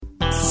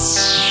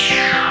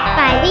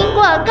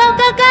Bilingual Go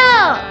Go Go！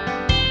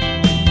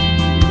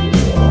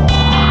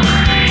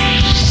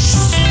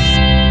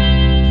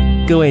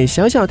 各位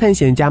小小探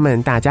险家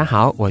们，大家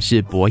好，我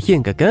是博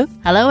彦哥哥。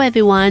Hello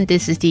everyone,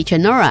 this is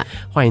Teacher Nora.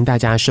 欢迎大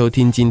家收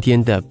听今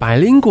天的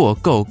Bilingual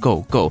Go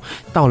Go Go。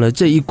到了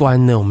这一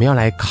关呢，我们要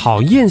来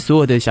考验所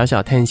有的小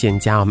小探险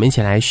家，我们一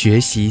起来学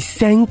习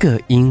3个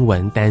英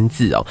文单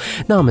字哦。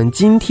那我们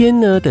今天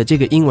呢的这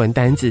个英文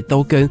单字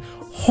都跟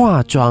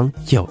化妆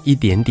有一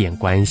点点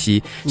关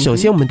系。首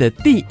先，我们的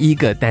第一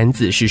个单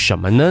字是什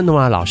么呢？诺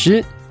拉老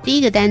师，第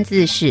一个单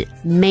字是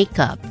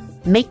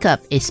makeup。Makeup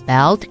is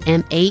spelled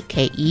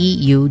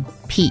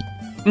M-A-K-E-U-P。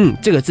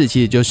这个字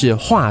其实就是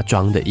化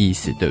妆的意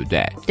思，对不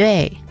对？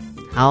对。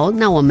好，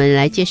那我们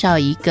来介绍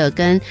一个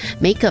跟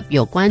makeup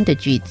有关的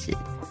句子。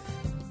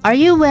Are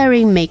you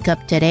wearing makeup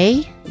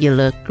today? You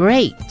look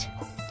great.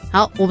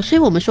 好，所以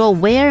我们说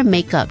wear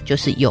makeup 就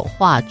是有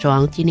化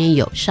妆，今天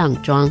有上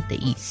妆的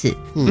意思。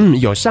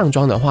有上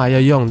妆的话要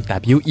用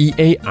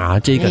W-E-A-R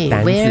这个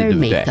单字，对不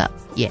对？ wear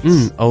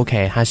makeup。Yes.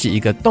 OK， 它是一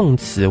个动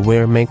词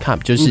wear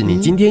makeup， 就是你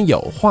今天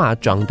有化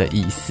妆的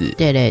意思。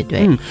对对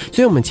对。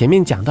所以我们前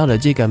面讲到的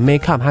这个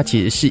makeup， 它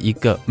其实是一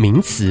个名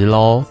词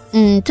咯。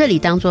这里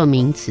当作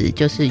名词，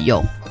就是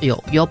有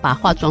把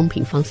化妆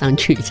品放上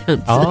去这样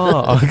子。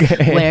OK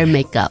wear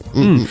makeup。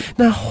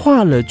那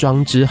化了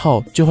妆之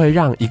后，就会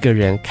让一个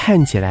人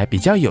看起来比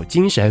较有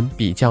精神，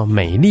比较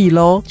美丽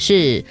咯。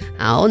是。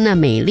好，那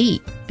美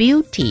丽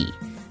beauty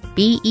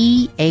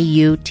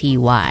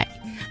B-E-A-U-T-Y。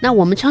那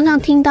我们常常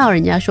听到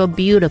人家说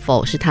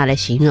beautiful 是它的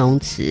形容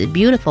词，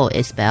 beautiful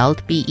is spelled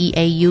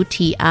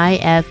B-E-A-U-T-I-F-U-L。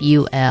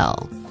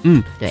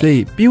对，所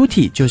以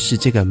beauty 就是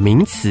这个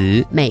名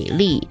词，美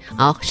丽。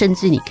好，甚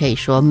至你可以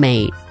说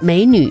美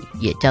女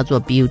也叫做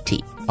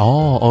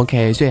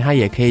beauty。OK， 所以它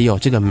也可以有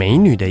这个美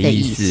女的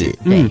意思。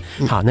对。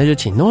好，那就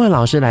请诺尔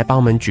老师来帮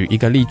我们举一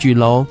个例句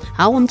咯。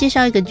好，我们介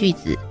绍一个句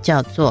子，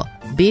叫做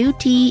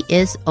Beauty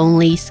is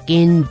only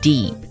skin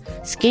deep。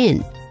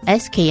 Skin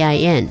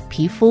S-K-I-N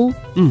皮肤。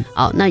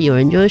好，那有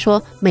人就会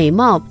说美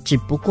貌只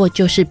不过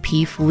就是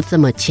皮肤这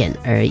么浅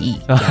而已。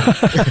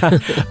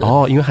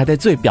因为还在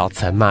最表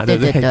层嘛，对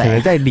不对？可能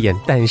在脸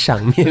蛋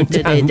上面这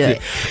样子。对。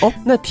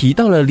那提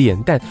到了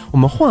脸蛋，我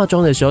们化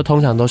妆的时候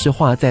通常都是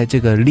画在这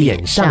个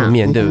脸上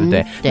面，对不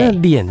对？对。那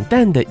脸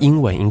蛋的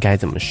英文应该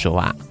怎么说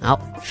啊？好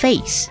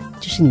 ，face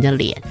就是你的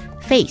脸，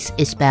 face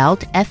is spelled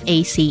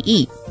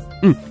F-A-C-E。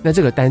那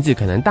这个单字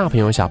可能大朋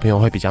友小朋友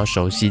会比较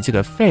熟悉，这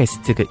个 face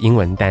这个英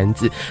文单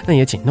字，那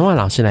也请诺瓦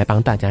老师来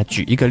帮大家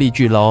举一个例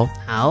句咯。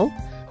好，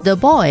 The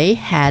boy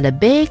had a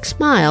big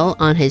smile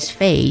on his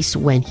face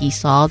when he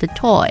saw the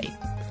toy。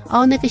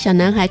 那个小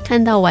男孩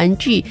看到玩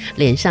具，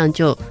脸上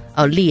就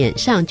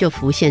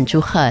浮现出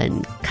很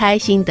开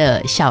心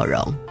的笑容。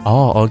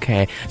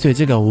OK， 所以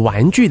这个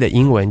玩具的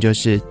英文就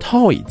是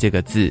toy 这个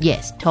字。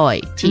Yes,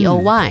 toy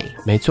T-O-Y。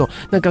没错。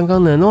那刚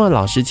刚呢，诺瓦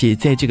老师其实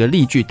在这个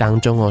例句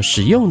当中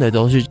使用的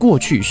都是过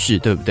去式，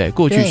对不对？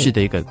过去式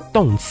的一个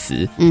动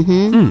词。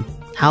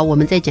好，我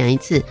们再讲一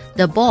次。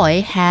The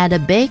boy had a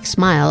big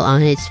smile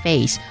on his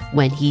face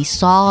when he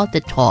saw the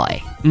toy。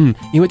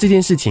因为这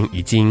件事情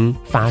已经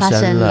发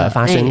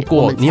生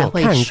过，你有看过，我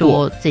们才会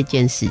说这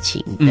件事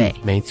情。对，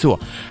没错。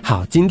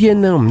好，今天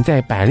呢，我们在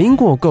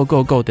Bilingual Go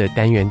Go Go 的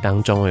单元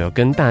当中，有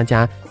跟大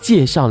家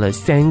介绍了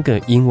3个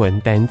英文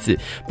单字。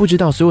不知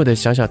道所有的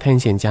小小探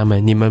险家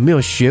们，你们没有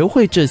学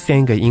会这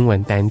3个英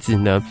文单字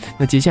呢？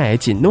那接下来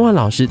请诺瓦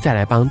老师再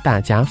来帮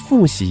大家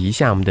复习一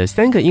下我们的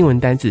3个英文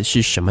单字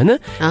是什么呢？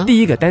第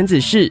一个单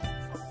字是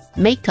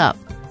makeup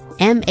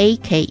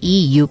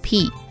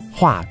M-A-K-E-U-P。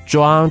化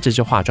妆，这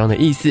是化妆的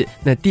意思。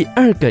那第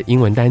2个英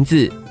文单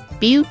字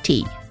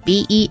beauty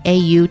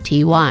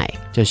B-E-A-U-T-Y，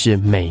 这是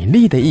美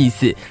丽的意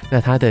思。那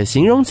它的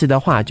形容词的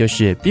话就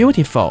是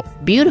beautiful。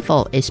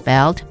 Beautiful is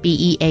spelled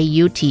B-E-A-U-T-I-F-U-L。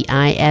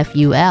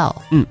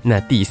 那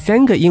第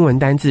3个英文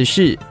单字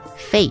是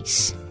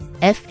face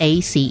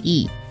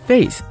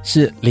F-A-C-E。face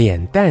是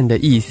脸蛋的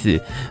意思。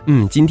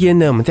今天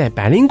呢，我们在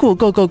Bilingual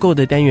Go Go Go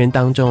的单元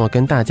当中，我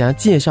跟大家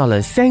介绍了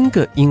3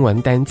个英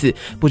文单字。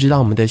不知道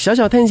我们的小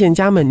小探险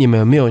家们，你们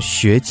有没有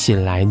学起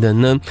来的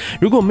呢？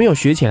如果没有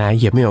学起来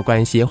也没有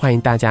关系，欢迎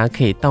大家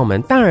可以到我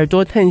们大耳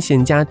朵探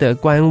险家的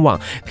官网，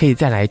可以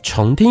再来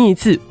重听一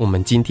次我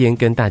们今天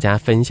跟大家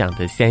分享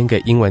的3个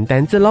英文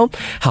单字咯。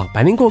好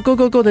，Bilingual Go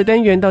Go Go 的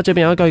单元到这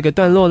边要告一个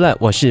段落了。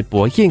我是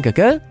博彦哥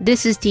哥，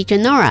 This is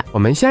Teacher Nora。 我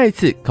们下一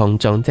次空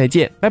中再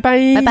见，拜拜，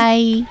拜拜。欢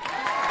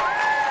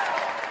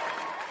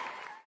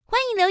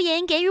迎留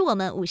言给予我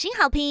们5星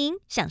好评。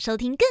想收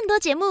听更多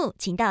节目，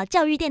请到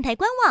教育电台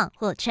官网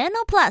或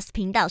Channel Plus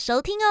频道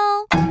收听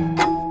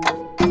哦。